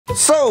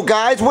So,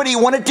 guys, what do you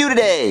want to do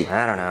today?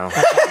 I don't know.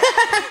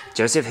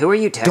 Joseph, who are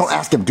you texting? Don't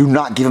ask him. Do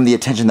not give him the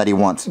attention that he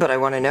wants. But I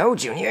want to know,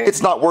 Junior.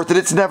 It's not worth it.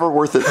 It's never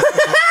worth it. That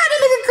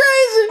nigga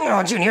crazy.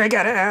 Oh, Junior, I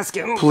gotta ask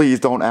him. Please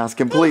don't ask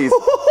him, please.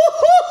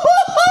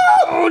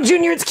 Oh,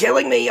 Junior, it's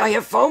killing me. I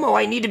have FOMO.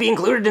 I need to be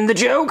included in the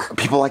joke.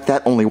 People like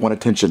that only want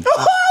attention. Oh,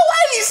 why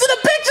did you send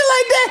a picture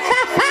like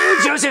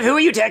that? Joseph, who are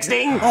you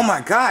texting? Oh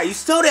my God, you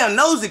so damn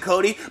nosy,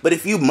 Cody. But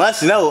if you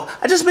must know,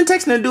 I just been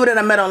texting a dude that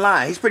I met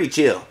online. He's pretty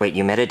chill. Wait,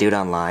 you met a dude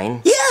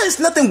online? Yeah, it's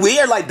nothing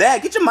weird like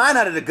that. Get your mind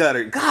out of the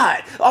gutter.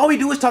 God, all we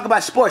do is talk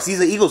about sports. He's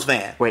an Eagles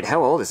fan. Wait,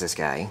 how old is this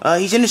guy?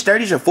 He's in his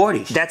 30s or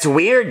 40s. That's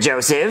weird,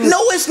 Joseph. No,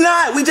 it's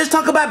not. We just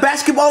talk about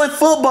basketball and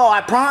football,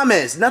 I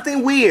promise.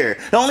 Nothing weird.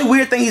 The only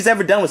weird thing he's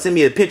ever done was send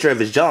me a picture of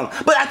his junk.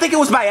 But I think it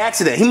was by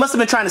accident. He must have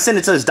been trying to send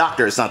it to his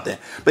doctor or something.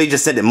 But he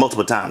just sent it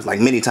multiple times, like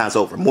many times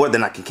over, more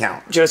than I can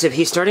count. Joseph,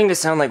 he's starting to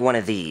sound like one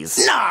of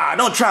these. Nah,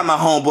 don't try my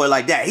homeboy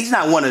like that. He's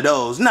not one of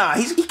those. Nah,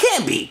 he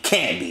can't be.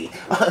 Can't be.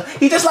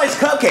 He just likes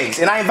cupcakes,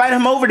 and I invited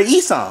him over to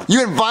eat some.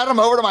 You invite him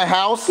over to my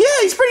house? Yeah,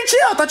 he's pretty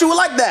chill. I thought you would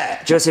like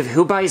that. Joseph,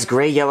 who buys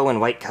gray, yellow,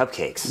 and white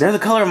cupcakes? They're the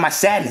color of my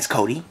sadness,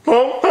 Cody.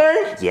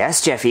 Okay.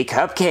 Yes, Jeffy,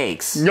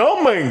 cupcakes.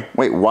 Yummy.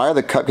 Wait, why are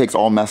the cupcakes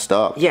all messed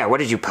up? Yeah, what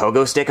did you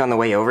pogo stick on the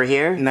way over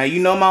here? Now,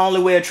 you know my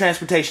only way of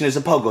transportation is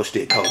a pogo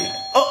stick, Cody.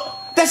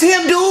 Oh, that's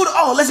him, dude.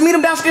 Oh, let's meet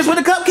him downstairs with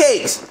the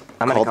cupcakes.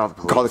 I'm gonna call the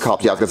police. Call the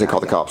cops. Yeah, I was gonna say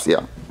call the cops,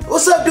 yeah.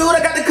 What's up, dude?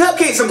 I got the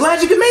cupcakes. I'm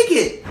glad you can make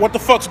it. What the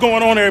fuck's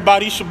going on,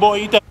 everybody? It's your boy,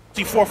 Eat That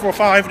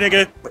 445,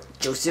 nigga.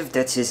 Joseph,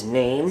 that's his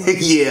name?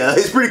 Yeah,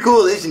 it's pretty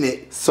cool, isn't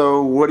it?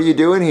 So, what are you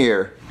doing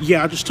here?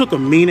 Yeah, I just took a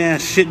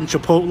mean-ass shit in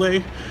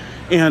Chipotle.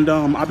 And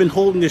I've been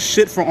holding this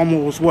shit for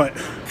almost,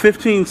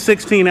 15,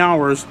 16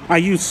 hours. I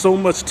used so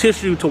much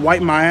tissue to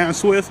wipe my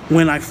ass with.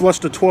 When I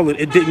flushed the toilet,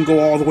 it didn't go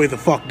all the way the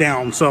fuck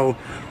down. So,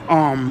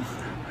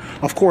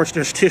 of course,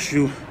 there's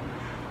tissue.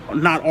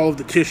 Not all of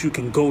the tissue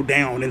can go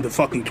down in the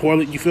fucking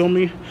toilet, you feel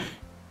me?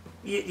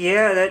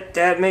 Yeah,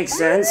 that makes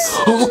sense.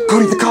 Oh, look,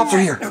 Cody, the cops are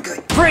here.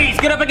 Okay. Freeze!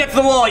 Get up against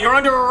the wall! You're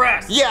under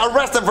arrest! Yeah,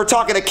 arrest them for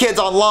talking to kids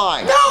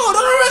online. No,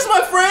 don't arrest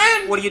my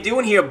friend. What are you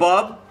doing here,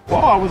 bub?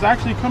 Well, I was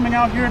actually coming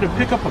out here to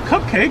pick up a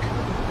cupcake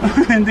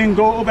and then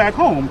go back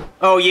home.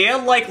 Oh yeah?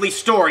 Likely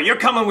story. You're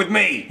coming with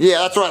me! Yeah,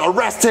 that's right,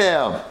 arrest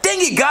him. Dang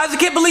it, guys. I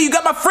can't believe you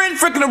got my friend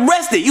freaking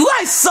arrested. You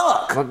guys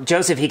suck. Well,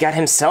 Joseph, he got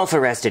himself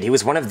arrested. He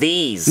was one of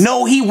these.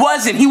 No, he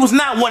wasn't. He was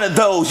not one of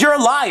those. You're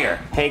a liar.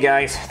 Hey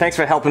guys, thanks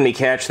for helping me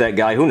catch that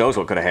guy. Who knows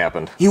what could have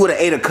happened? He would have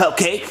ate a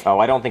cupcake. Oh,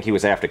 I don't think he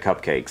was after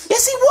cupcakes.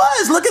 Yes, he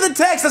was. Look at the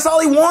text. That's all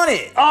he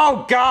wanted.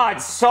 Oh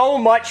god, so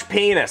much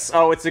penis.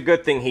 Oh, it's a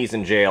good thing he's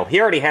in jail. He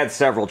already had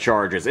several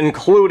charges,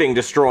 including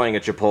destroying a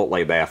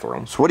Chipotle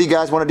bathroom. So what do you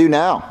guys want to do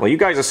now? Well, you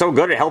guys are so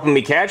good at helping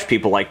me catch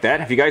people like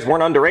that. If you guys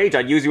weren't underage,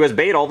 I'd use you as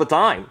bait all the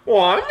time.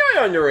 Well, I'm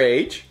not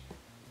underage.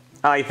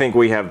 I think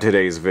we have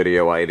today's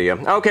video idea.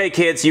 Okay,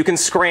 kids, you can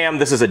scram.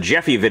 This is a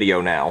Jeffy video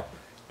now.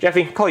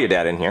 Jeffy, call your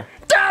dad in here.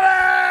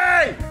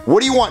 Daddy! What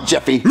do you want,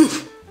 Jeffy?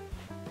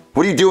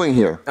 What are you doing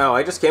here? Oh,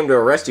 I just came to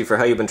arrest you for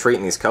how you've been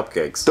treating these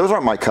cupcakes. Those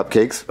aren't my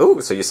cupcakes. Ooh,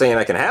 so you're saying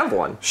I can have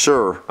one?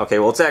 Sure. Okay,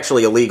 well, it's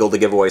actually illegal to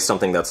give away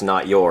something that's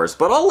not yours,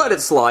 but I'll let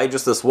it slide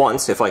just this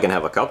once if I can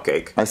have a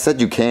cupcake. I said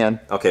you can.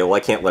 Okay, well,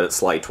 I can't let it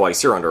slide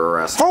twice. You're under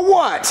arrest. For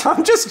what?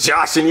 I'm just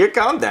joshing you.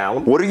 Calm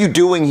down. What are you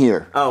doing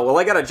here? Oh, well,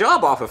 I got a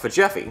job offer for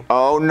Jeffy.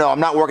 Oh no, I'm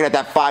not working at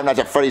that Five Nights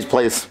at Freddy's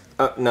place.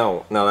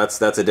 No, that's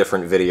a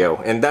different video,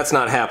 and that's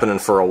not happening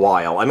for a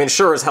while. I mean,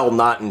 sure as hell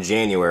not in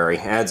January.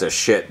 Ads a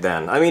shit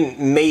then. I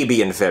mean,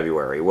 maybe in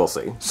February. We'll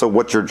see. So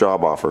what's your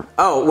job offer?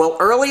 Oh, well,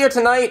 earlier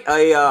tonight,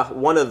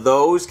 one of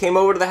those came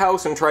over to the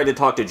house and tried to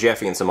talk to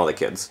Jeffy and some other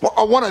kids.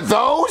 One of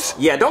those?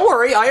 Yeah, don't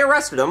worry, I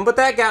arrested him, but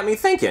that got me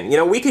thinking. You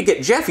know, we could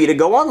get Jeffy to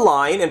go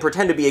online and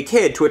pretend to be a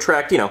kid to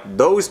attract,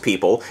 those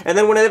people, and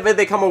then whenever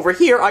they come over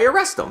here, I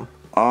arrest them.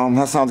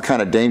 That sounds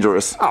kind of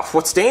dangerous. Oh,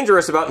 what's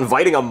dangerous about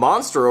inviting a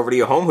monster over to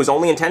your home whose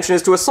only intention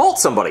is to assault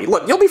somebody?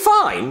 Look, you'll be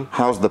fine.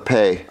 How's the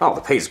pay? Oh,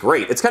 the pay's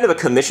great. It's kind of a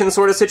commission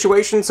sort of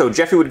situation, so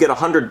Jeffy would get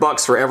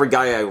 $100 for every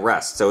guy I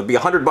arrest, so it'd be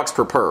 $100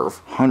 per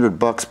perv.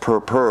 $100 per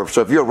perv.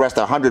 So if you arrest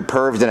 100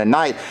 pervs in a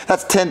night,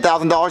 that's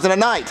 $10,000 in a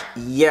night.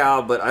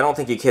 Yeah, but I don't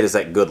think your kid is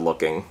that good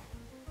looking.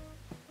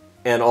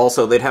 And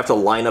also, they'd have to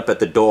line up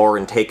at the door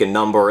and take a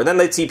number, and then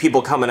they'd see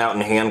people coming out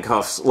in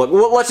handcuffs. Look,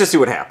 let's just see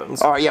what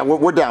happens. All right, yeah,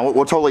 we're down.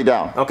 We're totally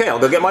down. Okay, I'll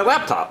go get my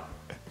laptop.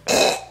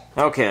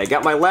 Okay, I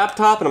got my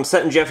laptop, and I'm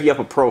setting Jeffy up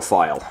a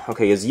profile.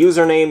 Okay, his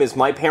username is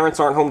My Parents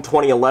Aren't Home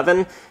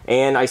 2011,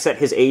 and I set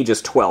his age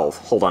as 12.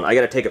 Hold on, I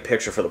gotta take a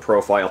picture for the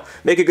profile.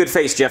 Make a good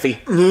face, Jeffy.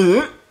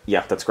 Mm-hmm.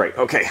 Yeah, that's great.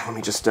 Okay, let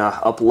me just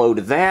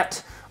upload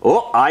that.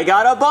 Oh, I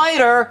got a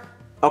biter!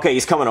 Okay,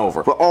 he's coming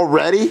over. But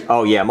already?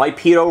 Oh yeah, my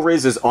pedo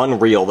riz is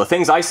unreal. The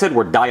things I said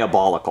were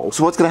diabolical.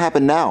 So what's gonna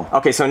happen now?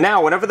 Okay, so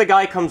now whenever the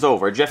guy comes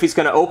over, Jeffy's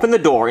gonna open the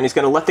door and he's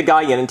gonna let the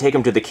guy in and take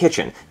him to the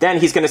kitchen. Then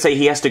he's gonna say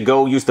he has to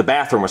go use the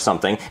bathroom or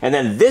something, and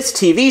then this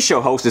TV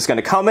show host is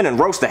gonna come in and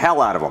roast the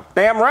hell out of him.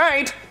 Damn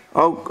right!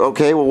 Oh,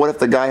 okay, well what if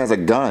the guy has a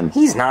gun?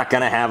 He's not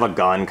gonna have a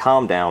gun,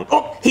 calm down.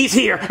 Oh, he's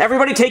here!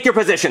 Everybody take your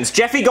positions.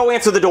 Jeffy, go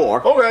answer the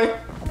door. Okay.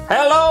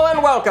 Hello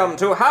and welcome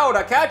to How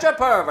to Catch a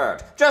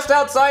Pervert. Just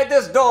outside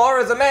this door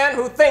is a man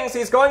who thinks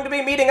he's going to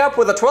be meeting up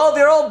with a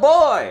 12-year-old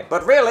boy.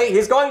 But really,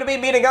 he's going to be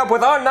meeting up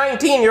with our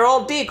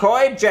 19-year-old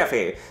decoy,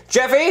 Jeffy.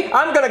 Jeffy,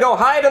 I'm gonna go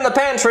hide in the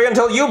pantry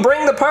until you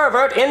bring the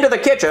pervert into the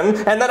kitchen,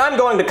 and then I'm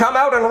going to come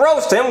out and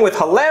roast him with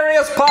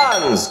hilarious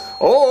puns.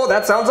 Oh,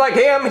 that sounds like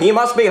him. He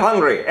must be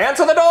hungry.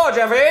 Answer the door,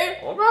 Jeffy.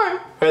 Okay.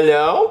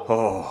 Hello?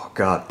 Oh,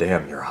 god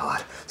damn, you're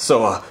hot.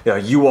 So, yeah,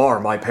 you are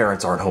My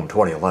Parents Aren't Home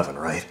 2011,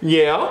 right?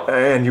 Yeah?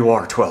 And you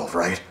are 12,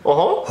 right?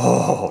 Uh-huh.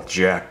 Oh,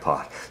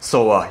 jackpot.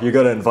 So, you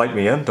gonna invite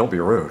me in? Don't be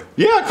rude.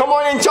 Yeah, come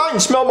on inside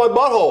and smell my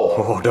butthole.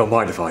 Oh, don't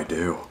mind if I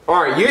do.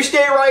 Alright, you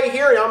stay right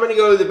here and I'm gonna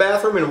go to the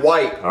bathroom and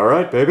wipe.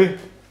 Alright, baby.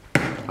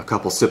 A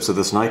couple sips of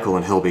this NyQuil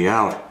and he'll be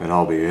out, and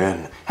I'll be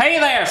in. Hey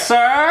there,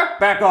 sir!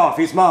 Back off,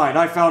 he's mine.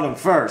 I found him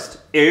first.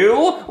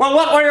 Ew? Well,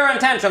 what were your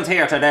intentions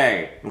here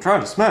today? I'm trying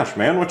to smash,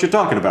 man. What you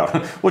talking about?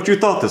 What you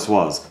thought this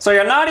was? So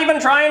you're not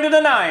even trying to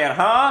deny it,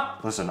 huh?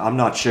 Listen, I'm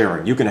not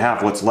sharing. You can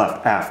have what's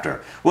left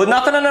after. Well,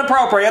 nothing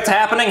inappropriate's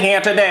happening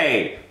here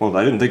today. Well,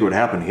 I didn't think it would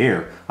happen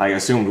here. I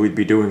assumed we'd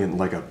be doing it in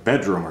like a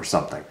bedroom or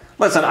something.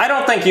 Listen, I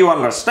don't think you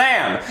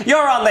understand.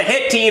 You're on the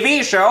hit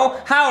TV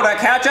show, How to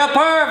Catch a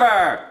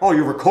Pervert! Oh,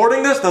 you're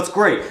recording this? That's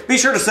great. Be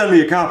sure to send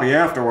me a copy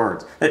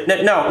afterwards.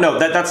 No,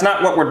 that's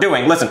not what we're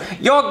doing. Listen,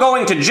 you're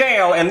going to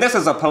jail and this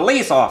is a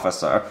police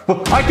officer.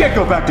 Well, I can't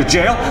go back to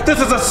jail.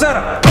 This is a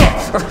setup.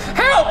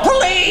 Help,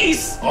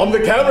 police! I'm the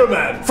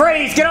cameraman.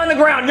 Freeze! Get on the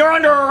ground! You're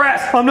under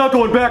arrest! I'm not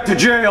going back to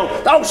jail.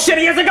 Oh shit,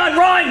 he has a gun!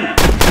 Run!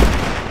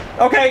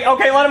 Okay,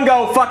 let him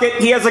go. Fuck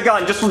it. He has a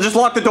gun. Just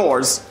lock the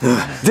doors.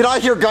 Did I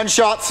hear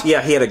gunshots? Yeah,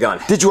 he had a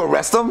gun. Did you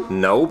arrest him?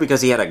 No,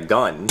 because he had a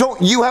gun.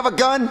 Don't you have a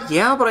gun?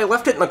 Yeah, but I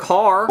left it in the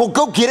car. Well,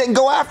 go get it and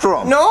go after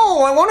him.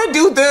 No, I want to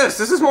do this.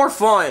 This is more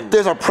fun.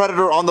 There's a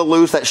predator on the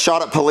loose that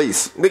shot at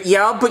police. But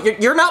yeah, but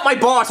you're not my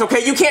boss,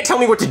 okay? You can't tell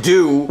me what to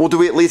do. Well, do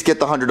we at least get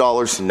the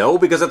 $100? No,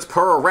 because it's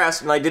per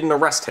arrest and I didn't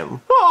arrest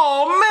him.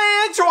 Oh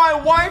man, so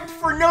I wiped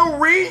for no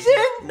reason?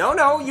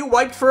 No, you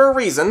wiped for a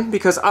reason,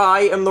 because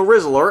I am the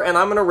Rizzler and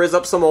I'm gonna rizz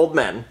up some old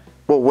men.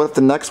 Well, what if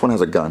the next one has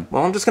a gun?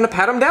 Well, I'm just gonna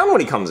pat him down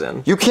when he comes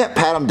in. You can't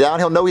pat him down.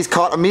 He'll know he's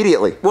caught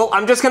immediately. Well,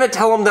 I'm just gonna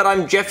tell him that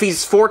I'm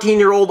Jeffy's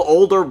 14-year-old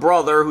older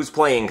brother who's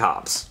playing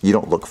cops. You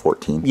don't look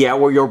 14. Yeah,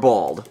 well, you're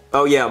bald.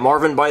 Oh yeah,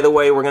 Marvin, by the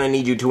way, we're gonna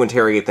need you to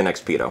interrogate the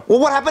next pedo. Well,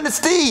 what happened to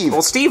Steve?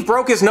 Well, Steve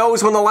broke his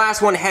nose when the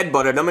last one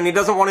headbutted him, and he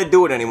doesn't want to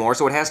do it anymore,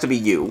 so it has to be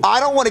you. I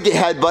don't want to get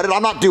headbutted.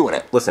 I'm not doing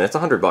it. Listen, it's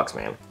 $100,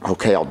 man.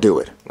 Okay, I'll do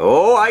it.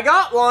 Oh, I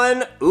got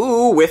one!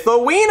 Ooh, with a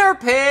wiener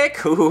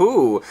pic!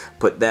 Ooh,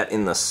 put that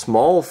in the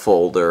small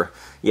folder.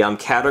 Yeah, I'm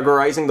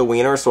categorizing the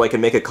wiener so I can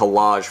make a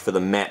collage for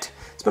the Met.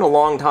 It's been a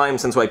long time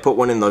since I put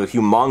one in the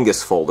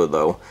humongous folder,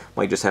 though.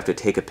 Might just have to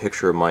take a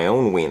picture of my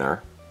own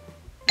wiener.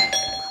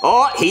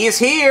 Oh, he's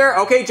here!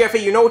 Okay, Jeffy,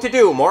 you know what to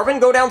do. Marvin,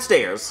 go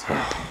downstairs.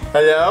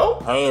 Hello?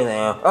 Hey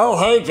there. Oh,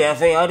 hey,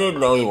 Jeffy. I didn't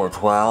know you were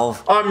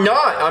 12. I'm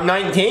not, I'm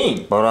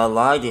 19. But I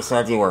lied. You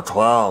said you were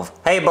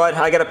 12. Hey, bud,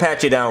 I gotta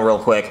pat you down real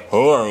quick.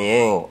 Who are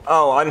you?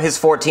 Oh, I'm his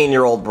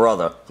 14-year-old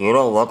brother. You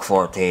don't look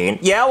 14.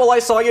 Yeah, well, I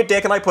saw your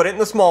dick and I put it in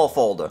the small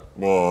folder.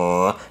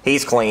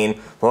 He's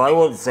clean. Well, I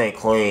wouldn't say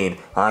clean.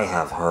 I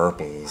have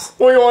herpes.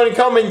 Well, you want to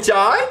come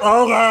inside?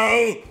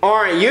 Okay.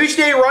 Alright, you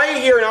stay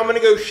right here and I'm gonna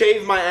go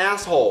shave my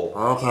asshole.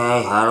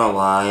 Okay, I don't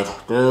mind.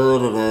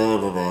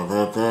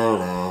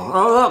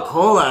 Oh, look,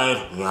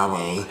 Kool-Aid.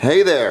 Yummy.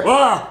 Hey there. Who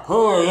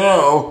are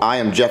you? I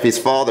am Jeffy's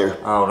father.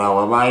 Oh,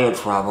 no, am I in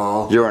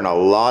trouble? You're in a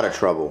lot of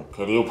trouble.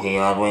 Can you pee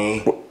on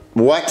me?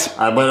 What?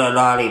 I've been a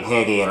naughty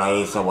piggy and I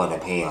need someone to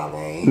pee on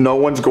me. No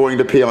one's going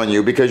to pee on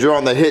you because you're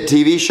on the hit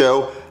TV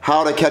show,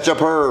 How to Catch a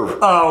Perv.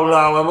 Oh,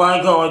 no, am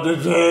I going to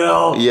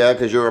jail? Yeah,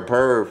 because you're a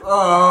perv.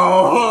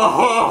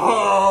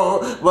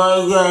 Oh,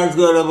 my dad's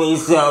gonna be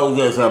so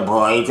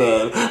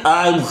disappointed.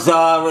 I'm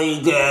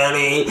sorry,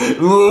 Daddy.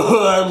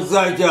 I'm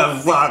such a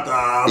fuck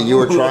up. You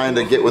were trying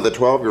to get with a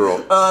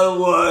 12-year-old. I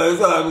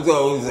was. I'm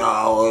so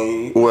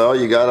sorry. Well,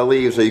 you gotta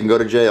leave so you can go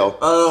to jail.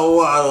 I don't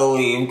want to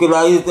leave. Can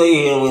I stay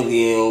here with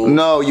you?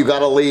 No, you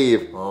gotta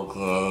leave.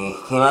 Okay.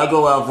 Can I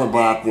go out the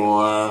back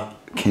door?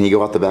 Can you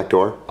go out the back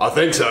door? I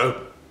think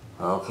so.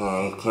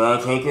 Okay. Can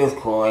I take this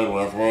Kool-Aid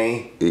with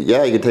me?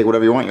 Yeah, you can take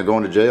whatever you want. You're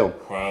going to jail.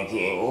 Thank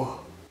you.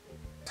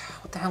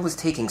 What the hell is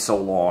taking so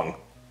long?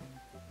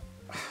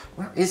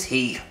 Where is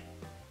he?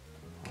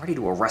 I'm ready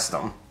to arrest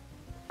him.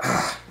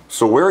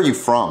 So where are you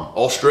from?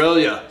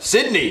 Australia.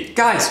 Sydney.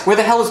 Guys, where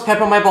the hell is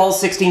Pepper My Balls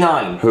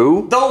 69?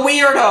 Who? The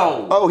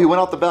weirdo! Oh, he went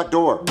out the back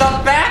door.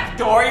 The back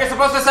door? You're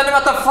supposed to send him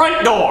out the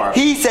front door!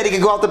 He said he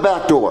could go out the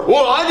back door.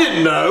 Well, I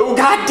didn't know.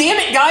 God damn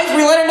it, guys!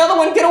 We let another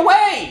one get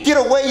away! Get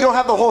away, you don't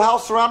have the whole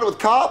house surrounded with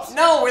cops?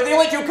 No, we're the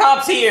only two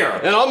cops here!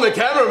 And I'm the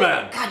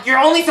cameraman. God, you're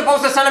only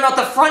supposed to send him out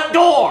the front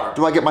door!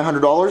 Do I get my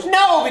 $100?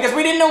 No, because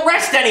we didn't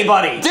arrest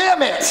anybody!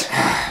 Damn it!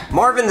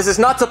 Marvin, this is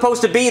not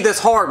supposed to be this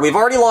hard. We've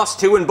already lost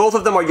 2, and both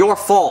of them are your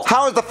fault.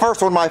 How is the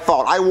first one my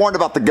fault? I warned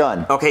about the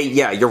gun. Okay,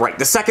 yeah, you're right.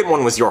 The second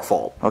one was your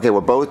fault. Okay,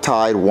 we're both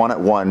tied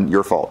 1-1.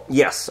 Your fault.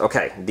 Yes,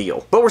 okay,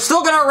 deal. But we're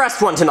still gonna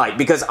arrest one tonight,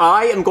 because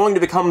I am going to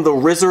become the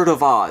Wizard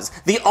of Oz.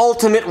 The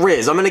ultimate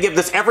Riz. I'm gonna give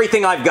this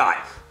everything I've got.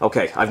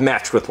 Okay, I've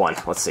matched with one.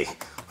 Let's see.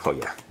 Oh,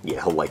 yeah.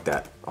 Yeah, he'll like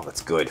that. Oh,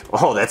 that's good.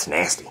 Oh, that's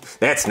nasty.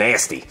 That's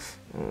nasty.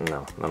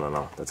 No.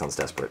 That sounds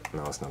desperate.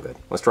 No, it's not good.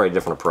 Let's try a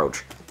different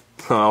approach.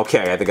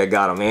 Okay, I think I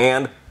got him.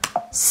 And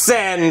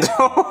send.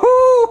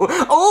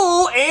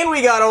 Oh, and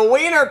we got a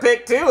wiener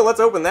pic, too. Let's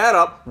open that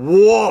up.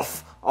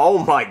 Woof. Oh,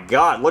 my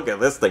God. Look at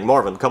this thing.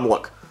 Marvin, come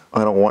look.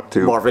 I don't want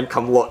to. Marvin,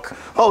 come look.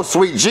 Oh,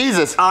 sweet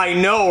Jesus. I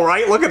know,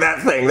 right? Look at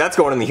that thing. That's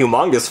going in the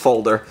humongous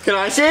folder. Can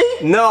I see?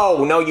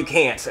 No, you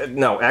can't.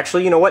 No,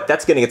 actually, you know what?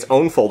 That's getting its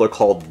own folder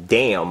called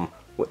Damn.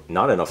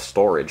 Not enough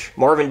storage.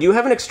 Marvin, do you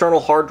have an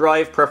external hard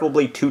drive,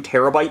 preferably 2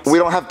 terabytes? We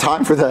don't have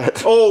time for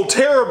that. Oh,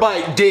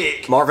 terabyte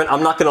dick. Marvin,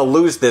 I'm not gonna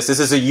lose this. This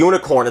is a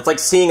unicorn. It's like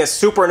seeing a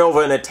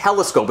supernova in a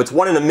telescope. It's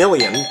 1 in a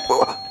million.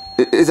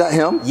 Is that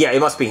him? Yeah, it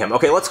must be him.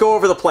 Okay, let's go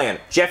over the plan.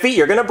 Jeffy,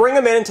 you're gonna bring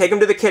him in and take him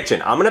to the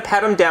kitchen. I'm gonna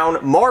pat him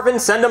down. Marvin,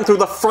 send him through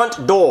the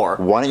front door.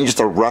 Why don't you just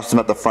arrest him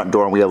at the front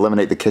door and we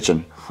eliminate the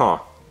kitchen? Huh.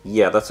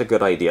 Yeah, that's a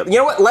good idea. You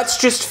know what? Let's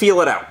just feel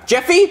it out.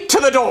 Jeffy, to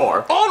the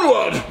door!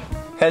 Onward!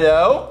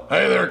 Hello?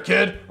 Hey there,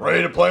 kid.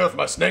 Ready to play with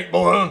my snake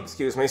balloon?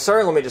 Excuse me,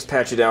 sir. Let me just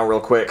pat you down real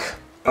quick.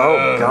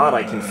 Oh, God,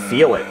 I can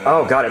feel it.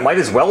 Oh, God, it might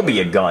as well be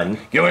a gun.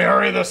 Can we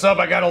hurry this up?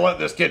 I gotta let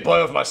this kid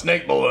play with my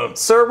snake balloon.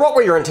 Sir, what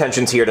were your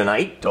intentions here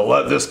tonight? To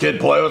let this kid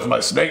play with my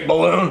snake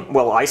balloon?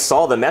 Well, I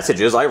saw the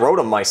messages. I wrote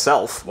them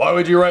myself. Why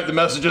would you write the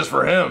messages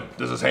for him?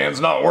 Does his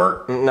hands not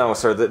work? No,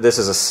 sir, this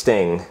is a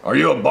sting. Are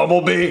you a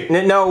bumblebee?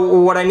 No,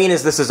 what I mean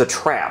is this is a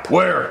trap.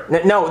 Where?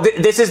 No,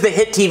 this is the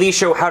hit TV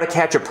show How to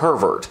Catch a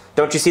Pervert.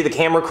 Don't you see the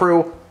camera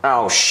crew?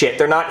 Oh shit,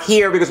 they're not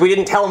here because we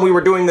didn't tell them we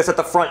were doing this at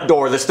the front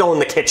door. They're still in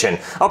the kitchen.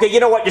 Okay,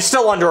 you know what? You're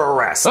still under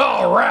arrest.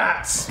 Oh,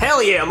 rats!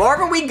 Hell yeah,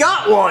 Marvin, we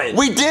got one!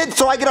 We did,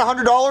 so I get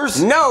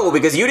 $100? No,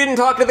 because you didn't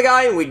talk to the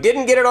guy and we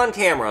didn't get it on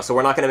camera, so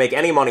we're not gonna make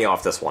any money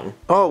off this one.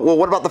 Oh, well,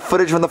 what about the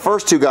footage from the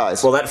first 2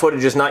 guys? Well, that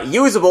footage is not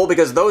usable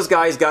because those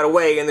guys got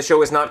away and the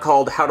show is not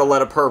called How to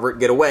Let a Pervert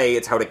Get Away,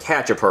 it's How to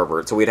Catch a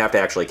Pervert, so we'd have to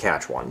actually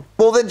catch one.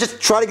 Well, then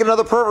just try to get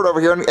another pervert over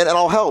here and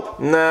I'll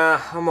help.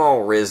 Nah, I'm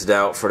all rizzed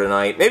out for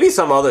tonight. Maybe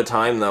some other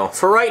time, though.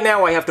 For right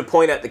now, I have to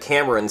point at the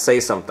camera and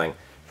say something.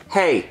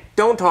 Hey,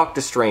 don't talk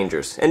to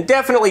strangers. And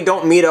definitely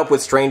don't meet up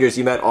with strangers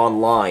you met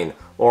online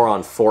or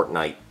on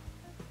Fortnite.